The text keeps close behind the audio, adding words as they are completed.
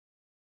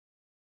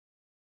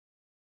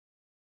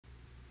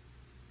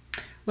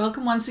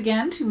Welcome once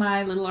again to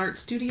my little art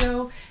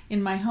studio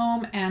in my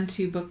home and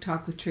to Book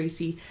Talk with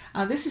Tracy.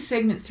 This is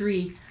segment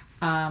 3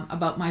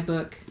 about my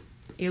book,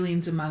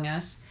 Aliens Among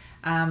Us.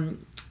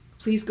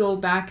 Please go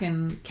back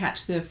and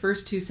catch the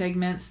first 2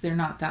 segments. They're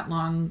not that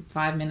long,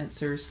 5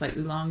 minutes or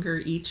slightly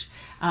longer each.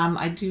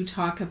 I do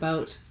talk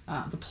about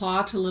the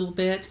plot a little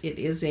bit. It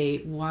is a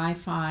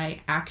Wi-Fi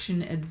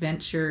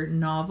action-adventure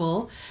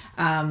novel,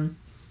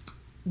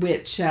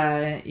 which,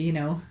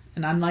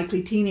 an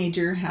unlikely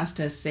teenager has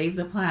to save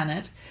the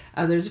planet.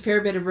 There's a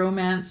fair bit of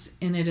romance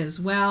in it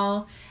as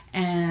well,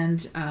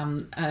 and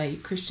a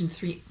Christian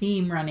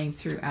theme running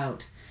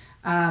throughout.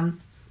 And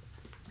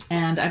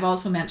I've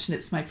also mentioned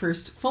it's my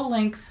first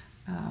full-length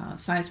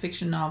science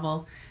fiction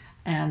novel,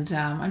 and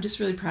I'm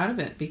just really proud of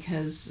it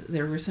because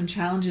there were some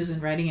challenges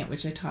in writing it,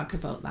 which I talked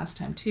about last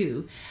time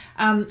too.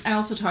 I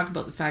also talk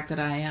about the fact that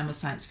I am a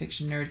science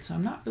fiction nerd, so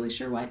I'm not really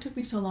sure why it took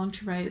me so long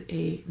to write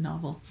a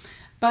novel.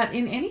 But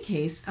in any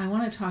case, I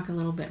want to talk a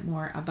little bit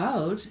more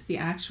about the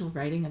actual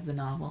writing of the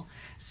novel.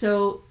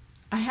 So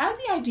I had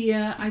the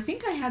idea, I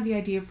think I had the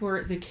idea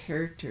for the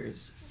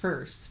characters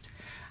first.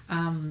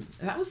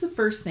 That was the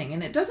first thing,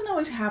 and it doesn't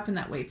always happen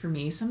that way for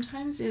me.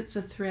 Sometimes it's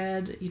a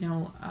thread,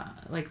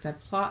 like the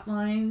plot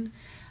line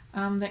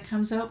that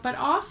comes out, but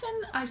often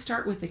I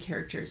start with the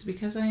characters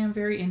because I am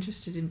very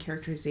interested in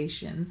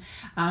characterization,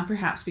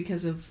 perhaps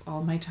because of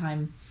all my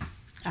time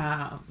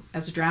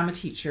as a drama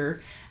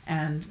teacher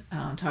and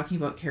talking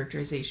about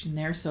characterization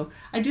there. So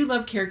I do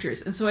love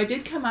characters, and so I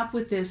did come up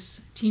with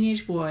this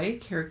teenage boy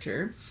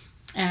character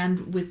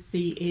and with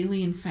the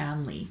alien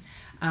family.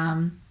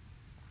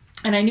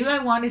 And I knew I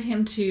wanted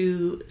him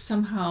to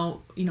somehow,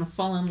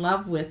 fall in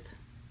love with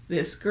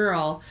this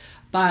girl,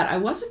 but I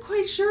wasn't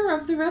quite sure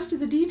of the rest of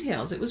the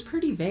details. It was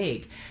pretty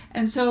vague.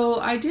 And so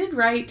I did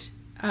write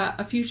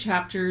a few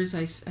chapters.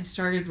 I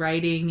started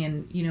writing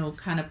and,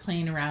 kind of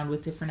playing around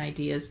with different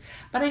ideas,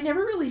 but I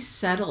never really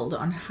settled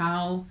on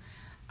how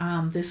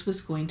this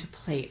was going to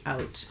play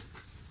out.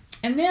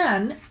 And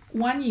then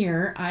one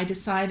year I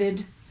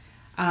decided,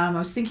 I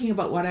was thinking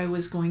about what I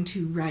was going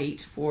to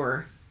write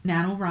for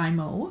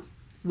NaNoWriMo,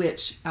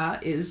 which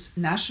is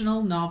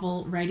National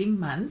Novel Writing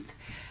Month.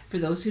 For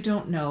those who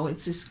don't know,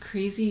 it's this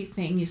crazy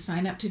thing you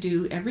sign up to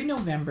do every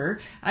November.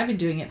 I've been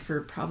doing it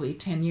for probably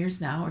 10 years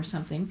now or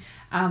something,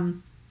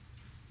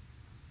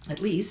 at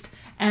least.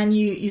 And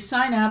you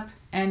sign up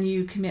and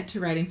you commit to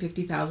writing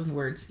 50,000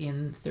 words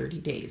in 30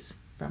 days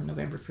from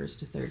November 1st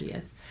to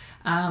 30th.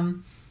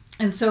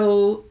 And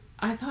so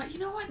I thought, you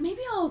know what, maybe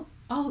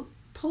I'll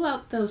pull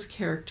out those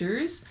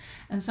characters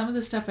and some of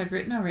the stuff I've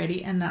written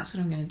already, and that's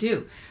what I'm going to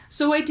do.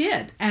 So I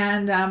did,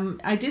 and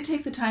I did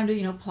take the time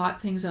to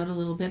plot things out a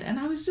little bit, and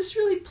I was just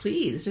really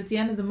pleased at the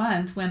end of the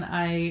month when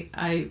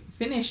I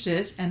finished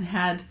it and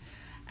had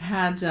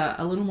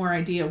a little more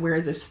idea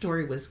where this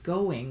story was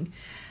going.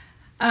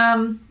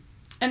 And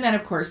then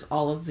of course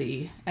all of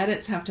the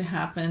edits have to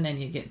happen, and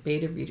you get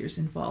beta readers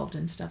involved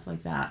and stuff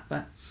like that.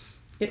 But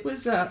it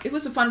was a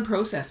fun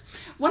process.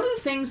 One of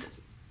the things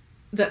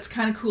that's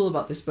kind of cool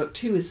about this book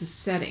too is the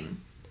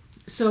setting.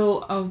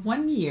 So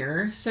one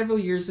year, several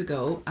years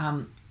ago,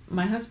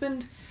 my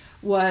husband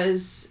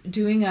was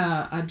doing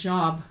a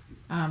job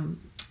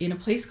in a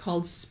place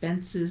called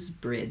Spence's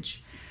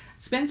Bridge.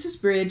 Spence's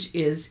Bridge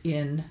is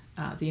in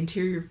the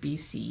interior of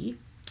BC,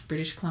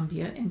 British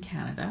Columbia in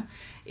Canada.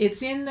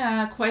 It's in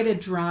quite a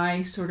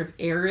dry, sort of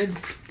arid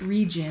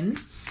region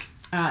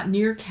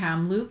near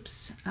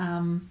Kamloops,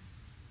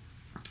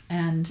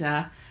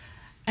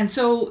 and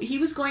so he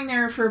was going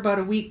there for about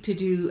a week to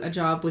do a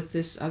job with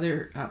this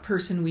other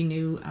person we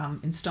knew,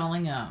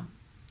 installing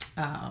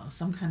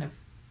some kind of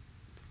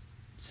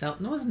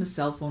it wasn't a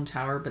cell phone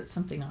tower, but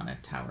something on a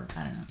tower.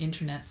 I don't know,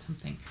 internet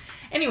something.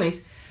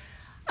 Anyways,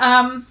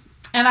 and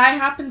I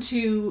happened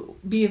to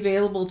be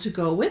available to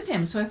go with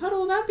him, so I thought,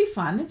 oh, that'd be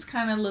fun. It's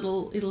kind of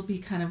it'll be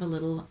kind of a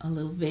little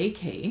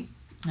vacay.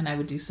 And I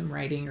would do some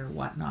writing or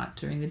whatnot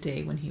during the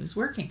day when he was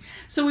working.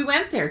 So we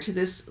went there to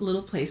this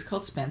little place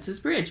called Spence's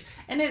Bridge.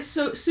 And it's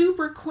so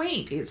super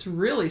quaint. It's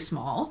really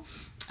small.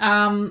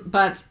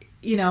 But,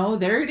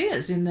 there it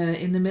is in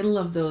the middle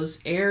of those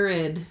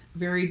arid,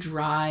 very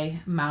dry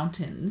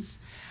mountains,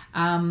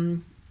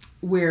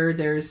 where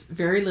there's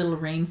very little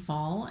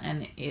rainfall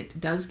and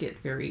it does get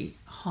very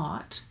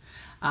hot.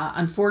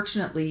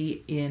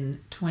 Unfortunately, in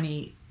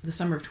the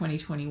summer of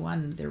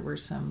 2021, there were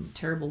some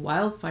terrible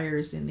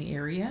wildfires in the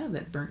area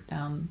that burnt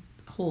down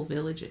whole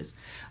villages.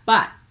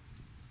 But,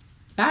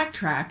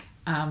 backtrack,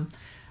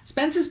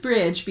 Spence's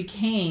Bridge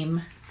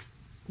became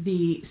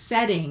the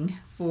setting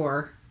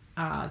for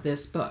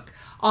this book.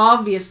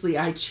 Obviously,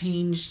 I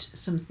changed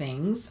some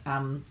things.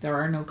 There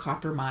are no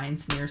copper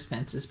mines near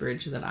Spence's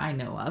Bridge that I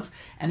know of,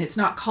 and it's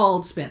not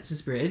called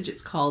Spence's Bridge.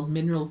 It's called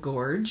Mineral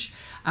Gorge.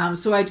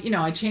 So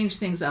I changed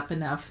things up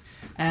enough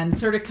and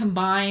sort of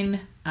combine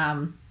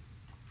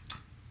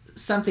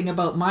something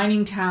about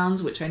mining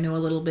towns, which I know a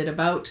little bit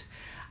about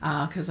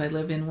because I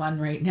live in one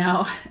right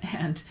now,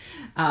 and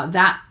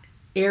that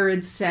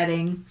arid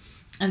setting,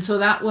 and so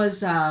that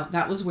was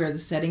where the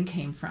setting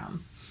came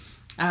from.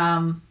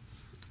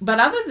 But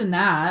other than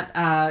that,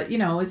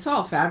 it's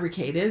all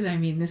fabricated. I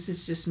mean, this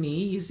is just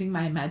me using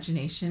my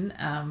imagination,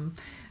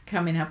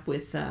 coming up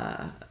with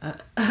a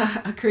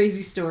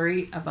crazy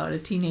story about a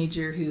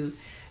teenager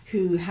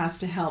who has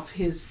to help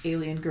his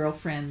alien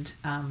girlfriend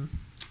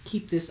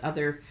keep this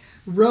other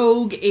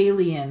rogue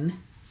alien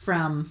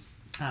from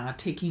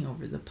taking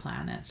over the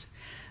planet.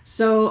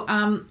 So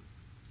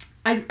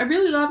I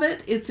really love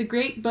it. It's a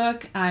great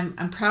book.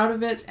 I'm proud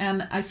of it,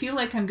 and I feel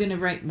like I'm going to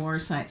write more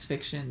science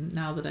fiction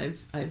now that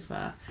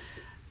I've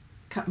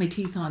cut my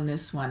teeth on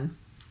this one,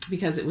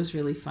 because it was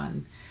really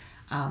fun.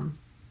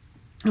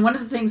 And one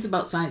of the things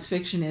about science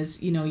fiction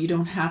is, you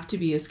don't have to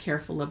be as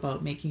careful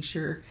about making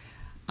sure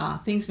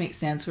things make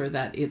sense or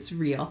that it's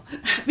real,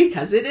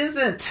 because it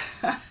isn't.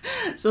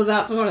 So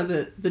that's one of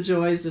the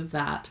joys of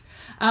that.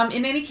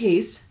 In any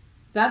case,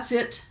 that's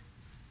it.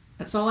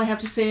 That's all I have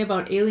to say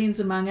about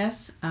Aliens Among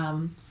Us.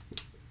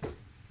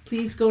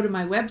 Please go to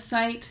my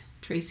website,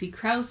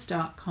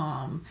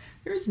 tracykrause.com.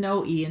 There's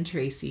no E in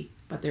Tracy,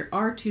 but there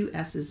are 2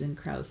 S's in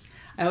Krause.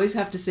 I always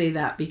have to say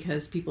that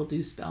because people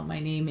do spell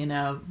my name in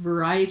a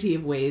variety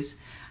of ways.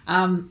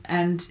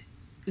 And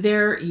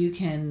there you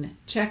can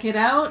check it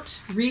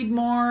out, read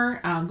more,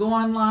 go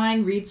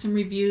online, read some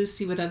reviews,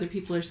 see what other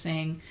people are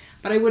saying.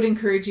 But I would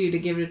encourage you to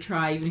give it a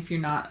try, even if you're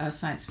not a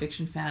science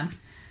fiction fan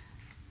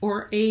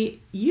or a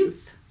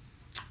youth.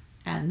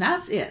 And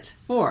that's it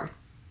for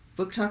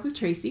Book Talk with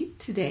Tracy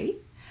today.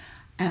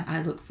 And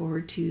I look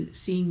forward to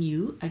seeing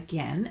you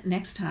again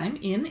next time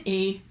in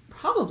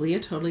probably a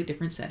totally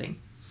different setting.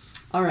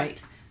 All right,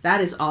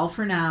 that is all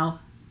for now.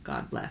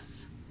 God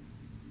bless.